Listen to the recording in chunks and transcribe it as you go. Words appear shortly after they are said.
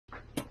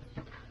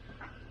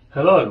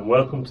Hello and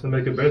welcome to the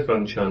Mega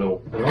Breadvan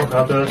channel. And I've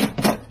had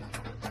a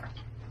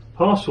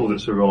parcel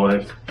that's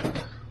arrived.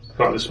 In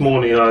fact, this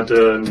morning I had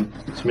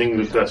some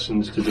English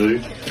lessons to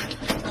do,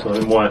 so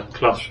I'm in my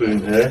classroom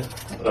here,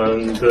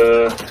 and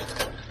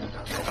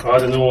I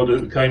had an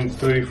order that came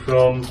through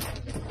from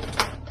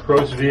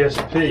Pros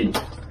VSP.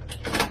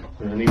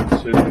 And I need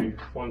to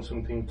find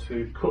something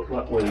to cut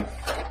that with.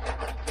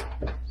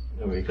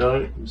 There we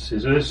go,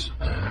 scissors.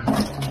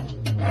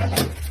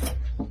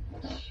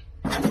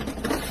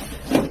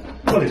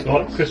 Well, it's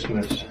like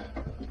Christmas.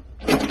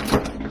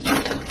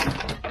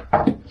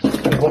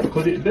 What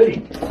could it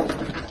be?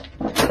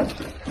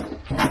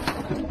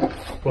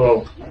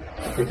 Well,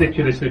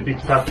 ridiculously big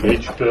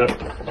package,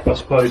 but I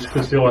suppose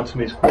because the item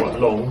is quite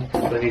long,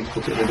 they need to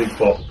put it in a big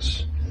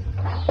box.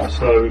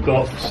 So we've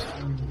got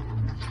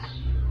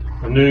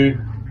a new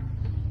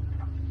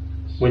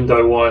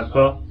window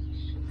wiper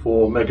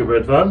for Mega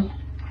Breadvan,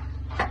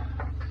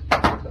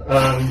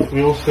 and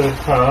we also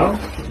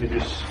have, let me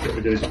just get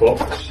rid of this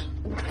box.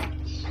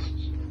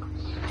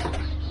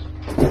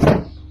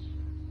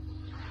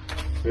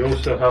 We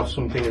also have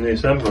something in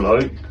this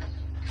envelope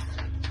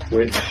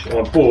which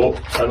I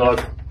bought, and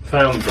I've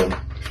found them,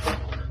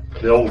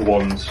 the old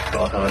ones that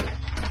I had.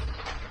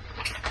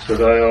 So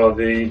they are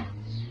the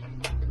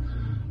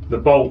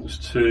bolts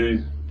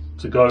to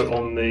go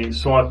on the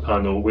side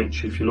panel,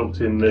 which if you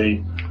looked in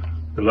the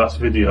last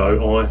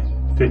video I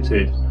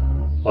fitted.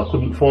 I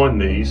couldn't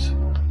find these.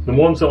 The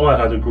ones that I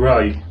had are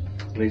grey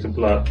and these are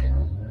black.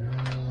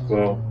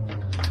 Well,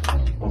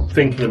 I'm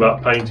thinking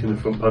about painting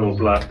the front panel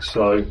black,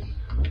 so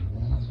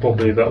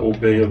probably that will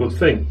be a good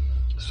thing.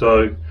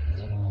 So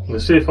I'm going to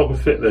see if I can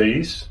fit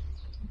these,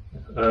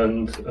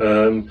 and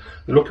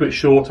they look a bit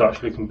short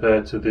actually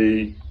compared to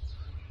the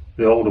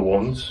older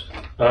ones,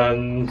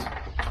 and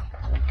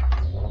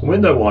a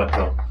window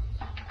wiper.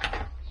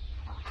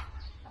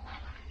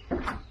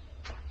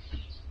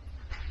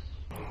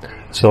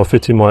 So I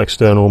fitted my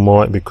external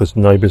mic because the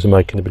neighbours are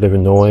making a bit of a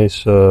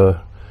noise.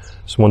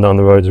 Someone down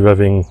the road is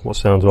revving what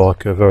sounds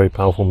like a very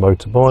powerful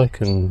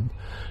motorbike, and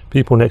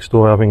people next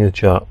door having a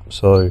chat.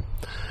 So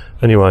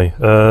anyway,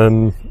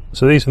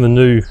 so these are the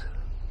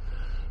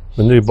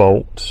new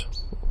bolts,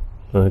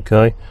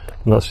 okay,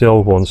 and that's the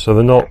old ones. So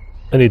they're not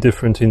any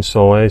different in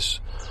size.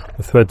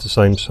 The thread's the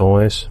same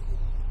size.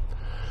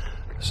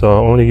 So I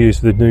only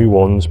use the new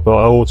ones, but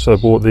I also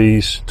bought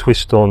these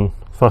twist-on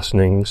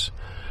fastenings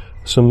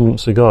some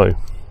months ago.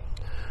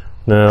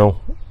 Now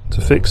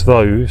to fix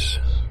those,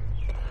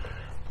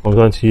 I'm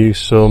going to use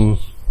some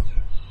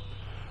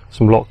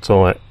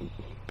Locktite,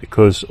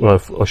 because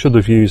I should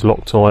have used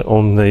Locktite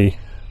on the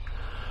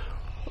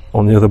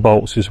other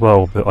bolts as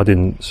well, but I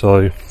didn't.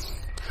 So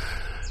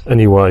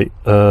anyway,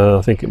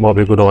 I think it might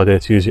be a good idea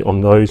to use it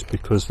on those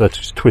because they're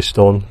just twist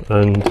on,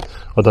 and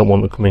I don't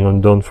want them coming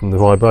undone from the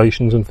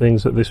vibrations and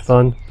things that this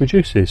fan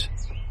produces.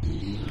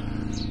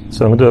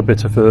 So I'm going to do a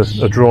bit of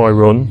a dry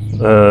run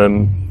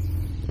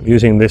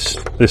using this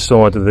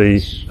side of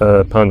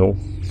the panel,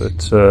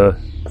 but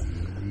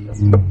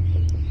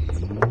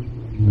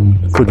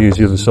I could use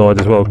the other side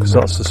as well, because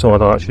that's the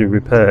side I actually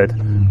repaired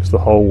because the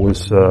hole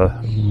was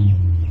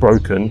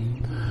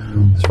broken.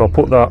 So I'll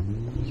put that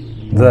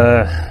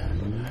there.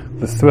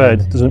 The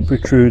thread doesn't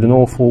protrude an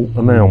awful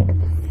amount,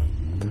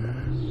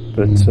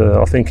 but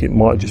I think it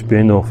might just be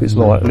enough. It's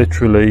like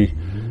literally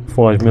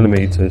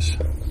 5mm,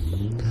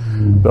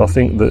 but I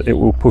think that it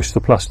will push the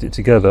plastic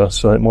together,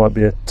 so it might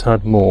be a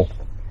tad more.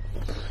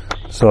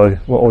 So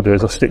what I'll do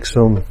is I'll stick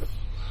some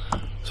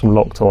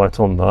Locktite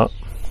on that.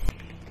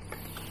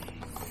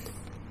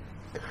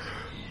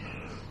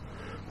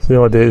 The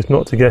idea is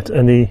not to get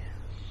any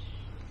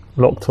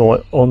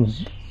Locktite on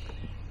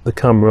the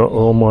camera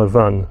or on my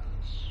van.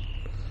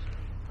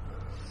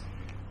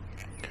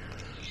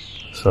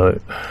 So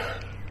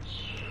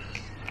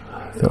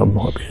I think that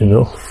might be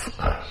enough.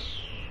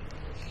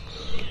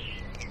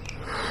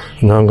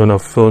 Now I'm going to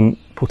have fun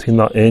putting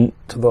that in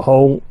to the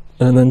hole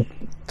and then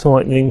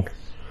tightening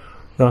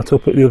that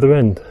up at the other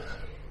end.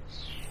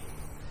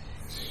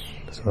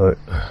 So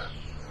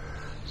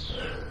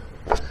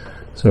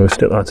we'll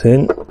stick that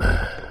in.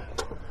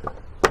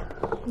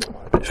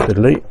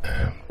 Fiddly,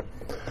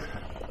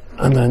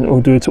 and then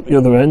we'll do it up the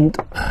other end.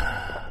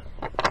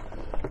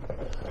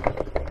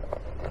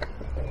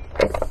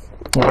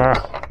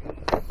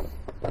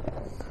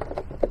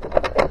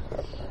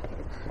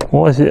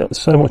 Why is it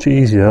so much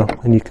easier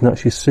when you can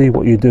actually see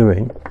what you're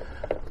doing?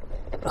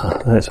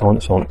 It's on.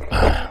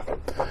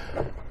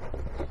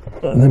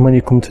 And then when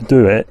you come to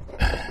do it,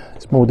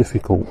 it's more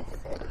difficult.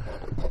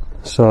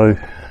 So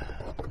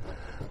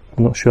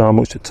I'm not sure how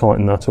much to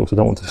tighten that up, because I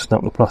don't want to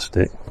snap the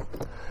plastic.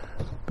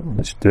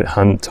 Let's do it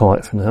hand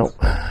tight for now.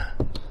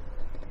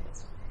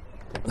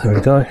 There we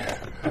go,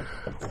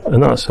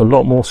 and that's a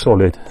lot more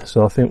solid.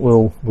 So I think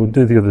we'll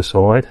do the other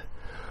side.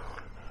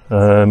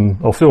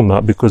 I'll film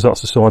that because that's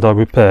the side I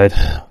repaired.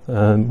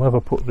 Where have I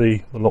put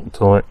the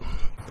Locktite?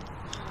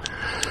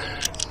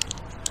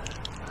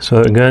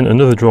 So again,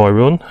 another dry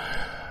run,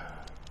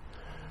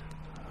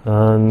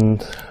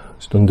 and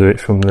just undo it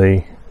from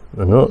the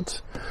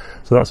nut.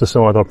 So that's the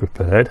side I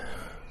prepared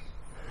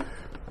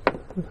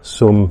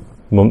some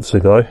months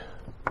ago.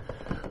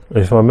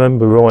 If I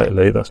remember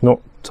rightly, that's not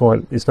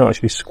tight, it's not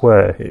actually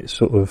square, it's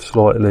sort of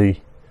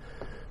slightly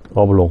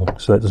oblong,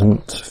 so it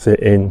doesn't fit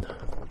in.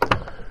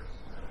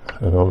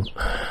 Hang on.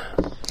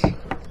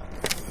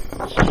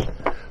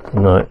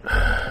 No.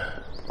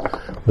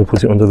 We'll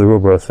put it under the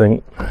rubber, I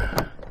think.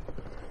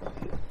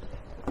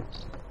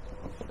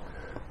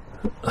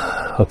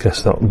 I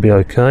guess that would be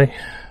okay.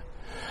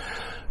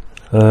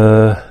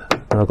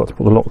 Now I've got to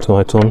put the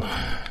Locktite on.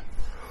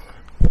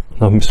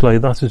 I've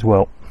mislaid that as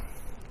well.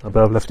 I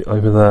bet I've left it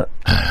over there.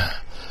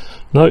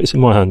 No, it's in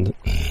my hand.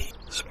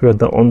 Spread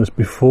that on as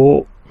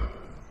before.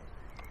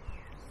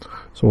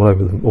 It's all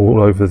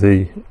over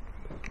the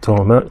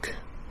tarmac.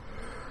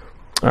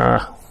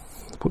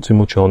 Put too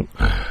much on.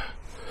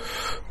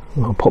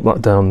 I'll pop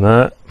that down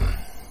there.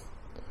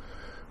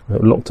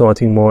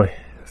 Loctiting my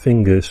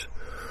fingers.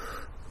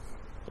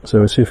 So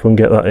we'll see if we can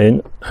get that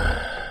in.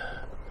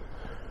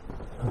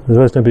 There's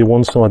always going to be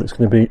one side that's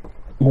going to be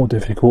more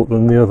difficult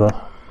than the other.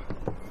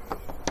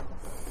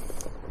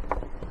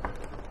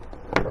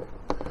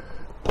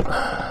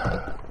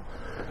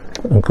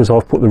 And because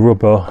I've put the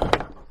rubber,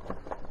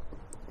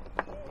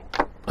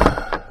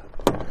 right,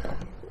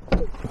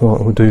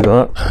 we'll do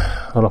that.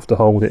 I'll have to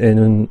hold it in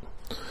and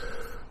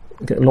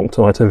get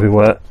Loctite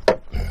everywhere.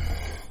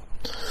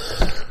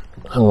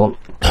 Hang on.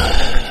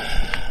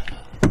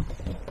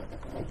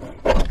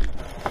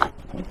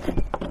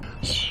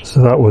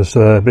 So that was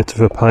a bit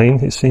of a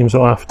pain. It seems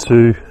I have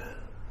to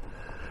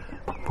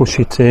push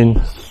it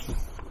in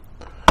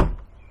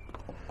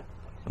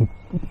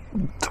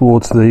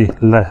towards the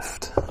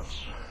left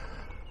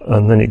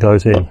and then it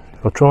goes in.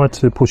 If I try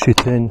to push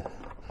it in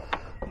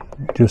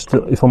just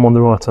if I'm on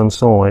the right hand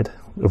side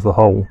of the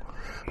hole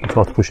and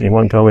try to push it, it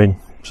won't go in.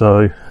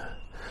 So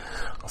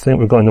I think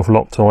we've got enough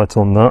Loctite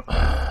on that.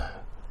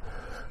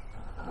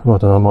 I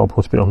don't know, I might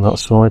put a bit on that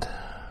side.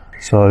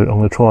 So I'm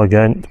going to try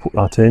again to put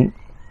that in,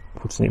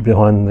 putting it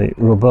behind the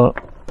rubber,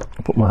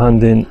 put my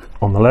hand in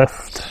on the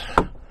left,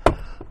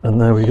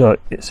 and there we go,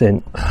 it's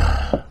in.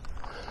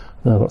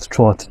 Now let's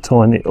try to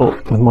tighten it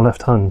up with my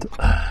left hand.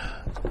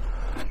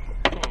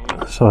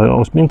 So I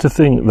was beginning to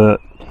think that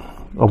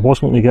I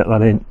wasn't going to get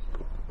that in.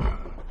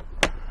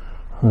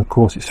 And of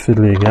course it's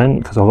fiddly again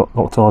because I've got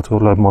Loctite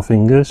all over my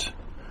fingers.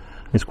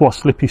 It's quite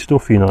slippy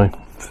stuff, you know,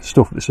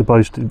 stuff that's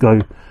supposed to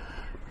go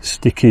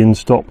sticky and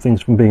stop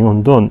things from being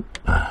undone.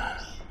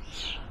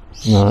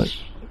 No,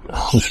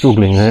 I'm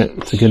struggling there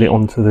to get it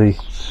onto the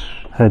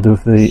head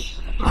of the...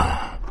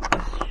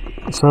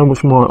 So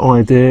much my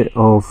idea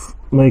of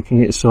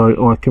making it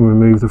so I can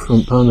remove the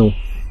front panel.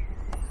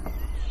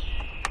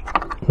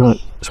 No,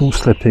 it's all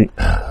slippy.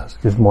 Let's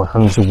give my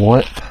hands a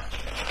wipe.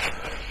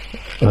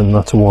 And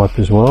that a wipe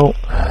as well.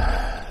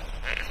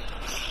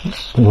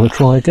 I'm going to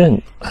try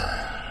again.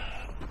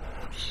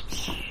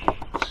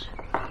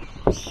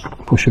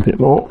 Push a bit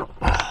more.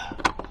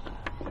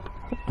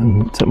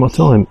 And take my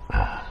time.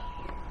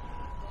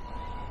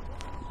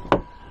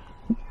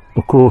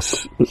 Of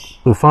course,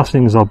 the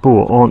fastenings I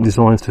bought aren't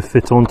designed to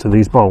fit onto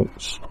these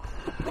bolts.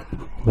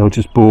 They were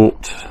just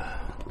bought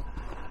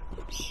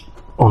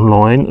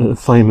online at a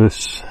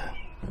famous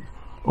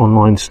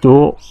online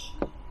store,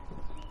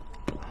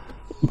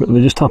 but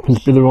they just happened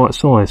to be the right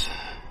size.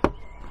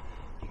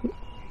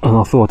 And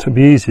I thought it would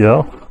be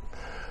easier,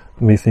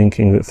 me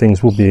thinking that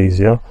things would be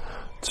easier,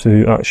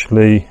 to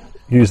actually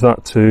use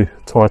that to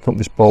tighten up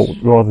this bolt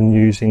rather than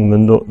using the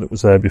nut that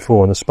was there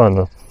before and a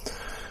spanner.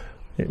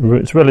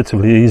 It's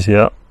relatively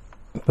easier,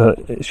 but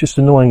it's just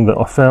annoying that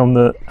I found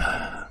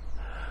that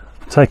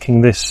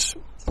taking this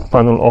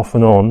panel off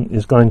and on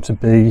is going to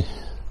be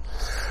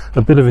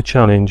a bit of a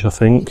challenge. I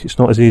think it's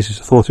not as easy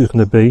as I thought it was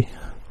going to be,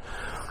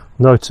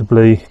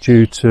 notably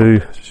due to,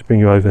 just bring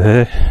you over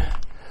here,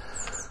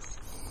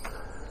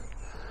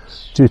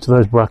 due to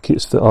those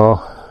brackets that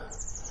are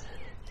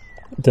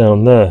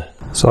down there.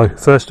 So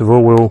first of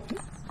all we'll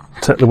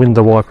take the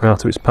window wiper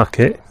out of its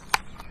packet,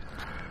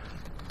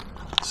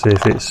 see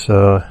if it's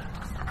got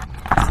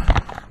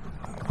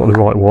the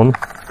right one.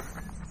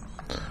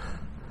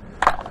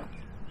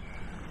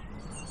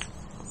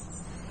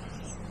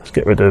 Let's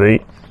get rid of the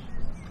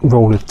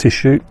roll of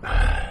tissue.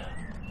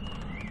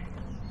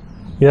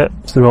 Yeah,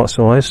 it's the right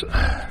size.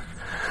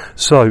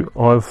 So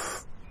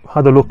I've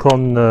had a look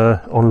on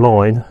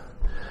online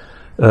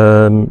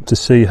to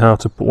see how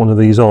to put one of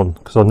these on,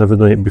 because I've never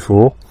done it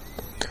before,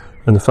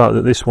 and the fact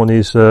that this one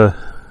is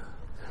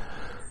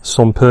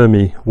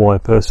stormy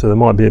wiper, so they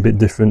might be a bit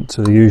different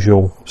to the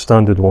usual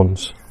standard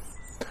ones.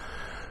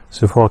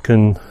 So if I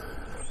can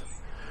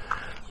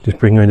just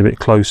bring you in a bit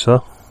closer,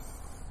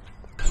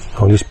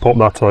 I'll just pop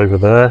that over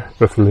there,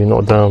 preferably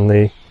not down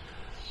the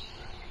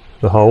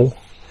hole.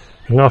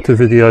 I'm going to have to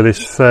video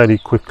this fairly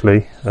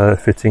quickly,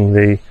 fitting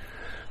the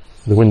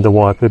window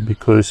wiper,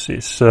 because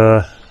it's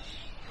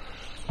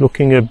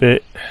looking a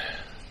bit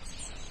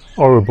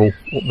horrible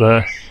up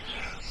there,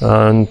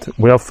 and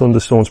we have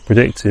thunderstorms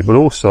predicted, but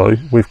also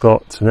we've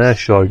got an air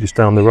show just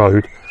down the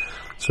road,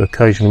 So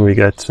occasionally we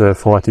get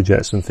fighter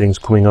jets and things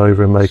coming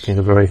over and making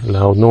a very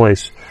loud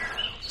noise.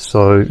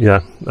 So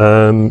yeah,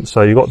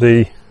 so you got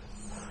the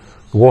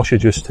washer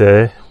just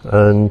here,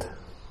 and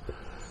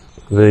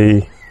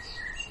the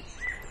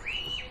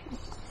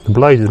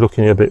blade is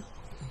looking a bit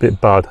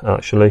bad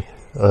actually.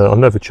 I've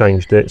never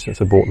changed it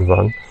since I bought the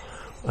van,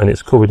 and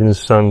it's covered in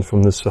sand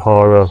from the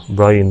Sahara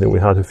rain that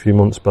we had a few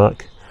months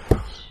back.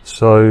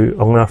 So I'm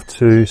going to have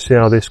to see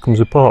how this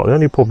comes apart. The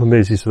only problem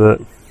is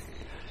that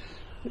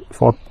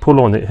if I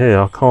pull on it here,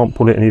 I can't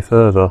pull it any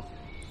further.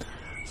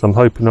 So I'm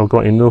hoping I've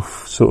got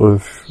enough sort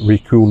of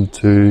recool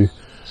to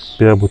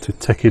be able to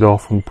take it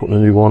off and put the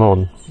new one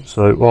on.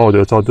 So what I'll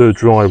do is I'll do a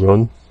dry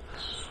run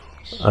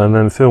and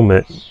then film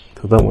it,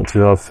 because I don't want to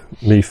have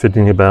me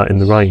fiddling about in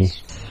the rain.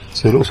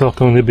 So it looks like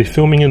I'm going to be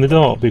filming in the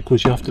dark,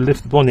 because you have to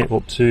lift the bonnet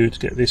up to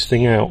get this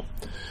thing out.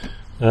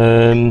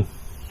 The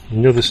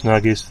other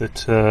snag is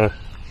that I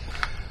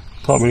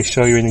can't really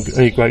show you in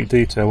any great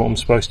detail what I'm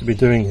supposed to be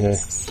doing here.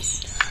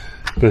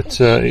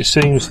 But it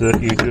seems that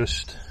you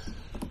just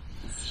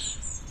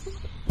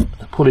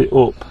pull it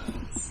up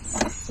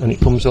and it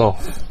comes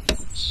off.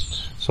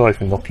 Sorry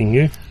for knocking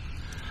you.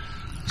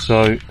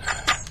 So you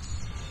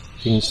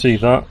can see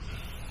that.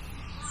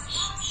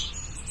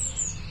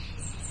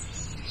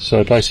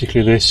 So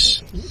basically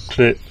this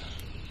clip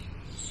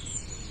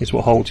is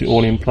what holds it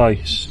all in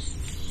place.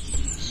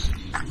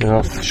 Now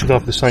I should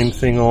have the same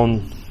thing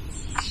on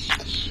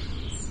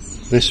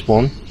this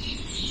one.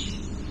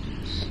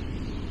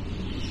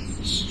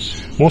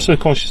 I'm also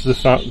conscious of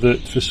the fact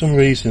that for some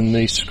reason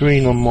the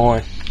screen on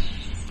my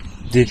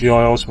DJI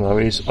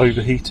Osmo is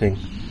overheating,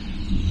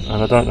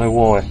 and I don't know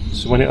why.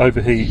 So when it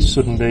overheats,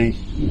 suddenly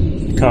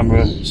the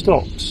camera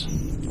stops.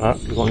 We've got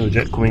another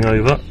jet coming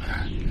over.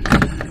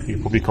 You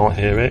probably can't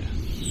hear it.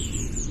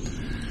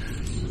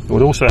 It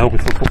would also help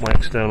if I put my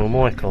external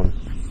mic on.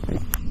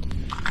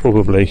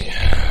 Probably.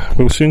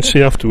 We'll soon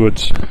see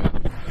afterwards.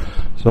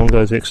 So on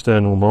goes the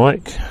external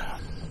mic.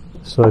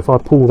 So if I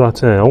pull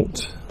that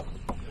out,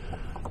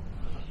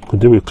 I could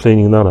do with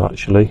cleaning that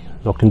actually.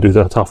 I can do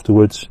that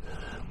afterwards.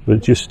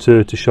 But just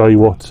to show you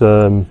what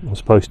I'm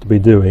supposed to be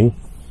doing.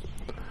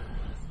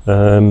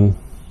 Let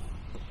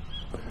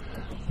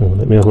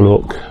me have a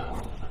look.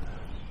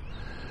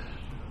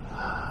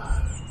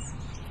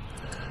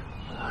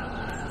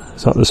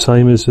 Is that the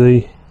same as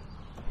the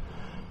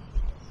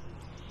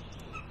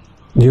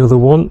other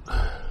one?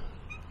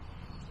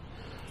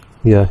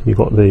 Yeah, you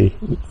got the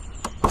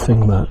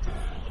thing there.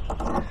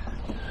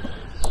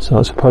 So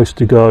that's supposed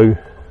to go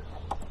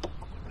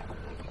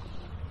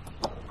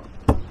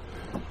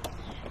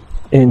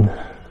in.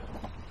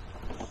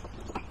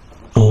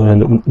 I'm going to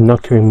end up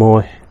knuckling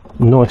my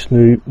nice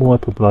new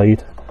wiper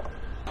blade.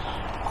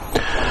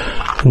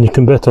 And you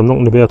can bet I'm not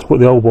going to be able to put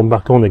the old one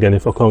back on again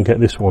if I can't get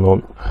this one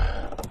on.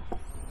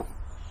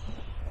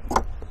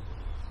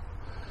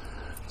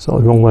 Is that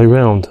the wrong way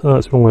round? Oh,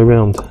 it's the wrong way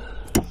round.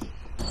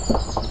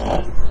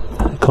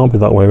 It can't be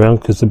that way round,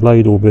 because the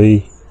blade will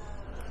be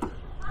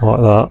like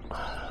that.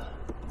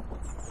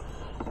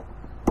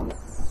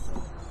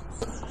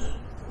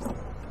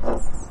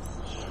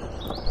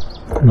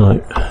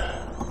 No.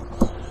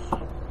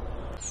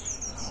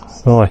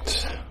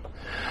 Right.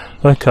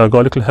 Okay, I've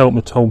got a little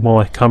help to hold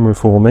my camera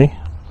for me.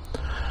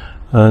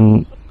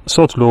 And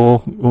sod's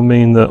law will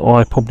mean that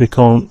I probably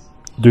can't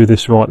do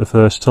this right the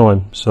first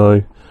time.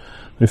 So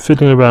we're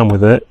fiddling around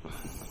with it,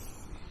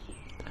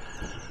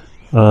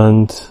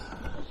 and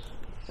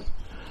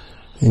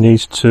it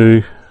needs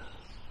to,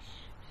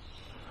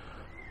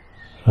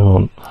 hang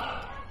on,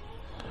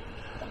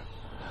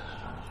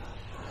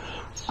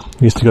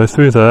 it needs to go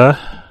through there,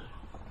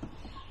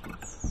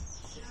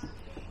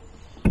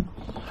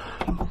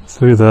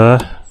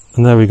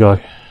 and there we go.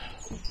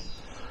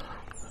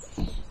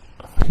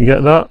 You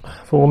get that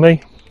for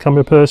me,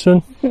 camera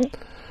person?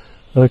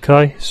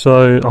 Okay,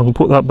 so I can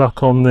put that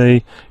back on the,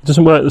 it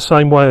doesn't work the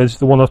same way as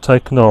the one I've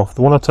taken off.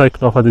 The one I've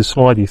taken off had this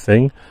slidey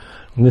thing,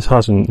 and this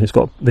hasn't. It's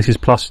got, this is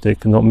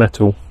plastic and not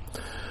metal.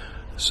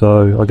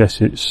 So I guess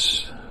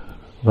it's,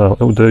 well,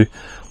 it'll do.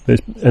 But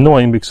it's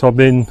annoying because I've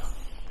been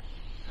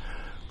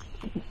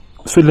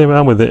fiddling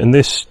around with it and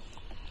this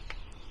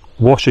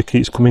washer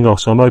keeps coming off,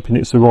 so I'm hoping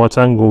it's the right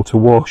angle to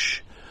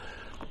wash,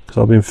 because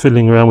I've been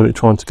fiddling around with it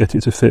trying to get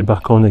it to fit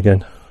back on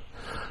again.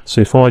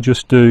 So if I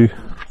just do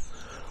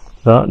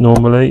that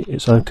normally,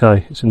 it's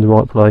okay, it's in the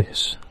right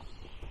place.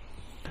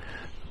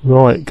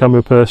 Right,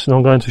 camera person,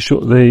 I'm going to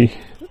shut the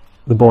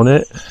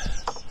bonnet.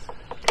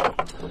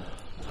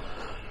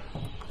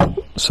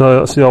 So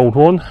that's the old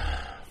one.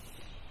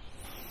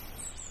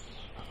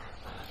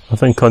 I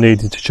think I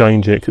needed to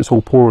change it because it's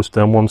all porous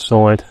down one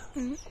side.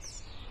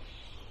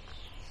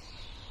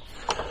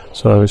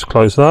 So let's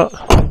close that,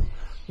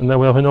 and then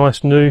we have a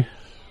nice new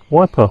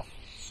wiper.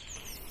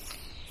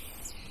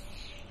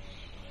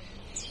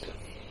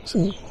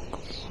 So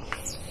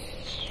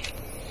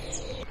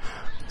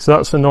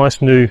that's a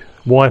nice new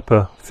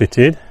wiper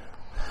fitted,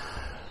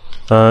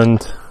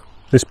 and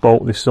this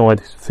bolt this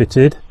side is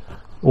fitted,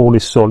 all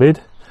is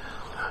solid.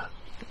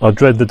 I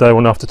dread the day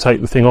when I have to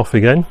take the thing off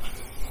again.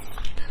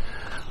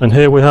 And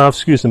here we have,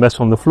 excuse the mess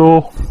on the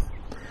floor,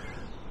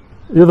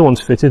 the other one's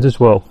fitted as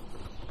well.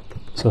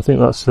 So I think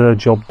that's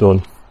job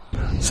done.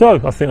 So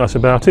I think that's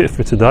about it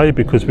for today,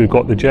 because we've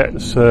got the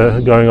jets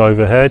going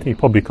overhead. You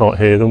probably can't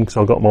hear them because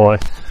I've got my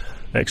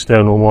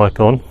external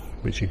mic on,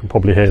 which you can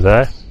probably hear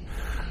there.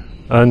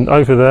 And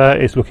over there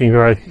it's looking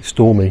very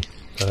stormy.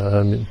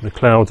 The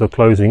clouds are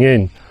closing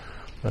in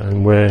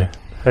and we're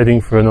heading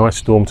for a nice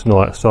storm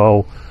tonight, so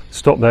I'll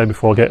stop there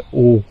before I get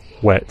all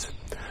wet.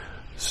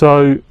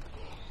 So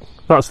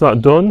that's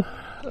that done,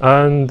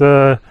 and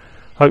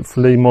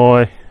hopefully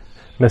my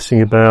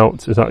messing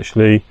about has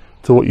actually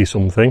taught you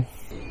something.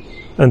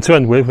 And to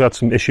end with, we had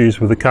some issues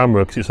with the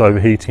camera because it's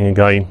overheating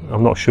again.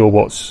 I'm not sure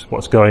what's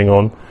going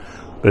on,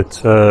 but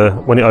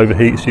when it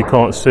overheats you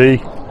can't see.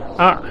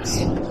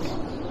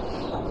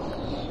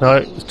 No,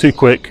 it's too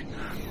quick.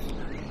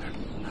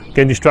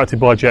 Getting distracted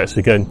by jets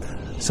again.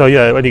 So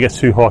yeah, when it gets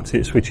too hot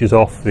it switches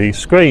off the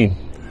screen,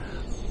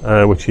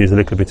 which is a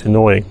little bit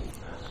annoying.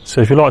 So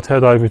if you'd like to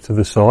head over to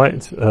the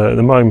site, at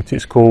the moment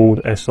it's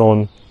called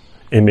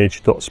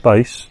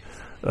sonimage.space.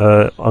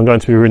 I'm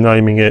going to be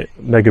renaming it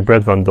Mega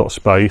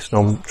Breadvan.space, and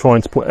I'm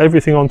trying to put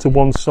everything onto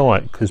one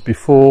site, because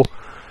before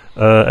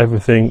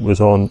everything was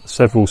on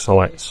several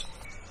sites.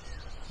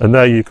 And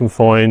there you can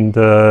find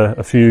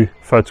a few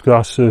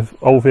photographs of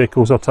old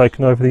vehicles I've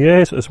taken over the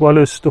years, as well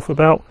as stuff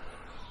about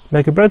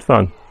Mega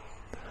Breadvan.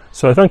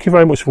 So thank you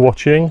very much for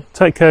watching,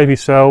 take care of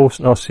yourselves,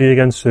 and I'll see you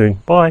again soon.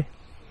 Bye.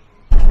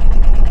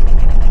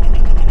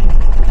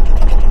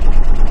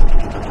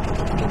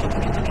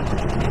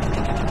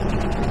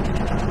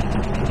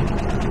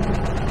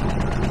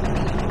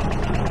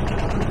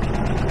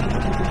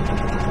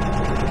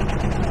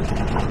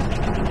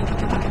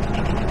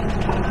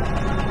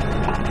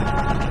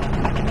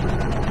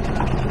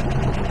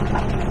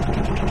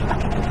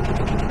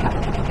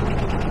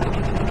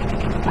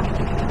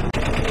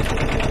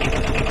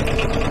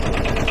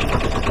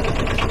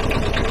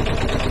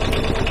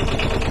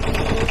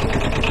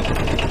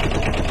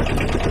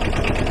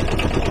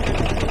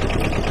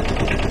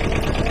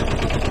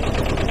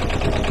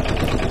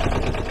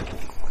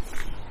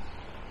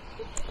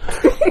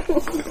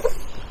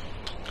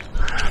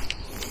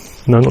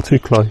 No, not too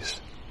close.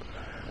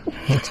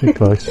 Not too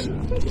close.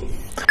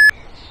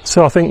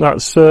 So I think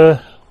that's... you're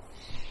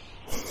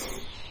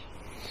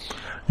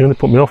going to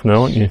put me off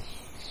now, aren't you?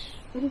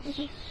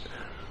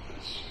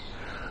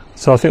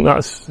 So I think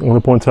that's... I'm going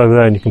to point over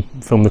there and you can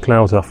film the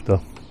clouds after.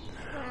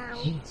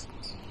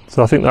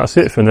 So I think that's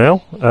it for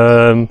now.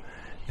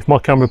 If my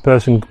camera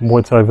person can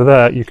point over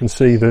there, you can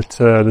see that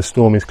the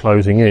storm is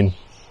closing in.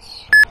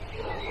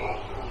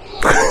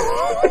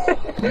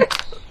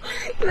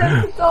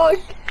 That's a dog.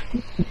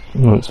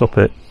 No, stop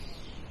it.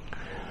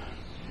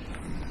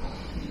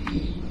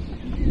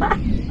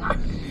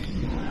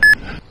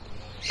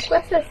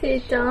 What's the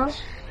seat down?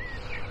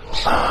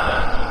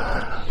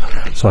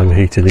 It's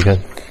overheated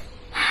again.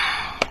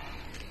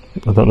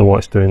 I don't know why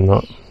it's doing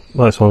that.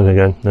 Oh, it's on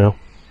again now.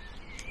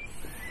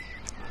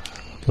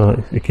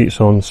 It keeps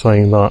on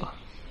saying that.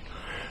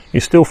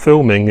 It's still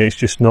filming, it's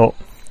just not.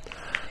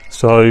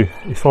 So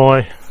if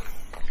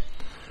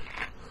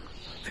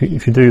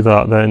you do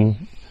that,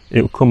 then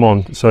it will come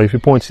on. So if you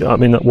point it at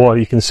me that way,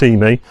 you can see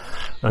me,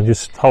 and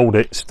just hold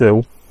it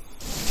still.